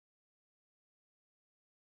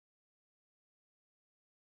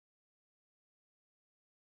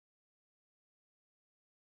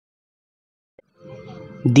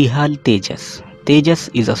The Hal Tejas. Tejas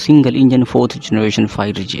is a single-engine fourth-generation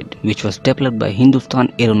fighter jet which was developed by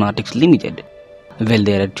Hindustan Aeronautics Limited. Well,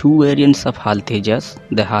 there are two variants of Hal Tejas,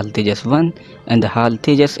 the Hal Tejas 1 and the Hal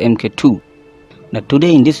Tejas Mk2. Now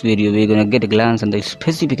today in this video we are going to get a glance on the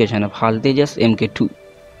specification of Hal Tejas Mk2.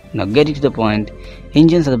 Now getting to the point,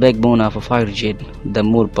 engines are the backbone of a fighter jet. The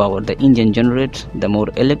more power the engine generates, the more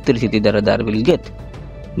electricity the radar will get.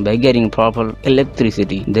 By getting proper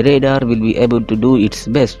electricity, the radar will be able to do its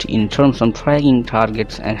best in terms of tracking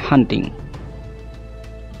targets and hunting.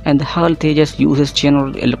 And the Hal Tejas uses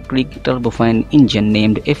General Electric turbofan engine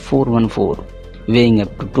named F414, weighing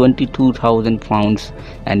up to 22,000 pounds,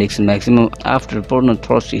 and its maximum afterburner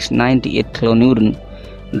thrust is 98 kN,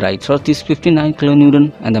 dry thrust is 59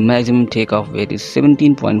 kN, and the maximum takeoff weight is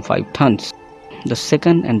 17.5 tons. The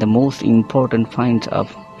second and the most important find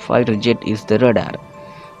of fighter jet is the radar.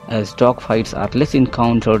 As dogfights are less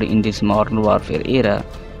encountered in this modern warfare era,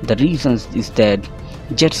 the reason is that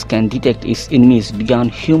jets can detect its enemies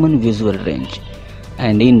beyond human visual range.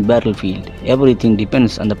 And in battlefield, everything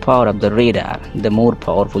depends on the power of the radar. The more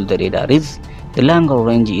powerful the radar is, the longer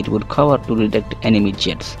range it would cover to detect enemy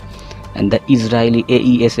jets. And the Israeli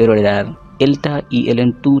AES radar ELTA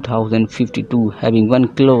ELN 2052, having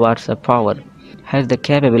 1 kW of power, has the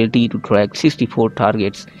capability to track 64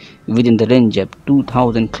 targets within the range of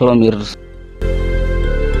 2000 kilometers.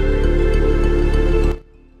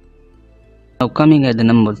 Now coming at the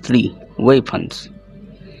number 3, weapons.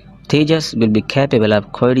 Tejas will be capable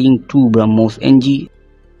of carrying 2 BrahMos NG,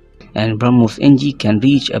 and BrahMos NG can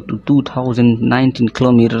reach up to 2019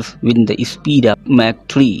 kilometers within the speed of Mach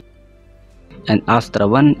 3. And Astra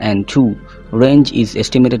 1 and 2 range is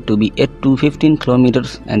estimated to be 8 to 15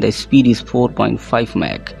 kilometers and the speed is 4.5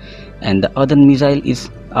 Mach, and the other missile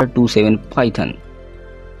is R-27 Python.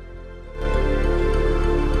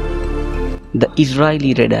 The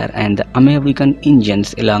Israeli radar and the American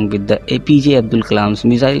engines, along with the APJ Abdul Kalam's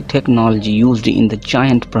missile technology used in the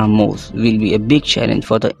giant BrahMos, will be a big challenge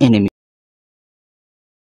for the enemy.